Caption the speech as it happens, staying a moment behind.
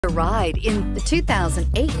A ride in the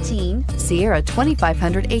 2018 Sierra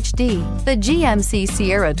 2500 HD. The GMC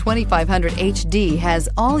Sierra 2500 HD has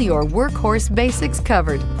all your workhorse basics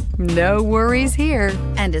covered. No worries here,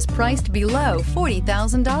 and is priced below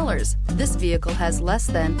 $40,000. This vehicle has less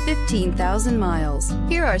than 15,000 miles.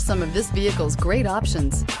 Here are some of this vehicle's great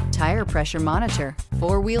options: tire pressure monitor,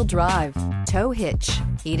 four-wheel drive, tow hitch,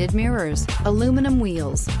 heated mirrors, aluminum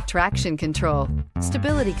wheels, traction control,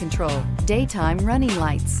 stability control, daytime running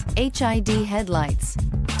lights, HID headlights,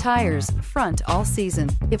 tires front all season.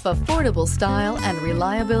 If affordable style and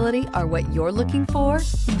reliability are what you're looking for,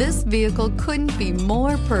 this vehicle couldn't be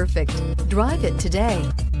more perfect. Drive it today.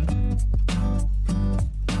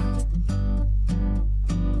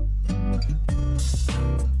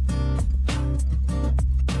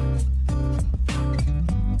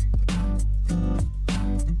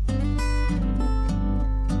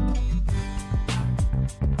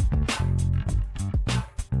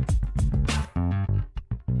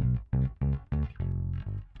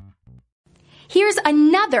 Here's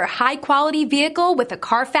another high-quality vehicle with a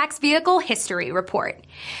Carfax Vehicle History Report.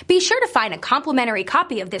 Be sure to find a complimentary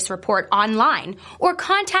copy of this report online or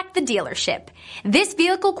contact the dealership. This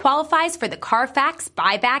vehicle qualifies for the Carfax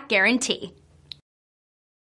Buyback Guarantee.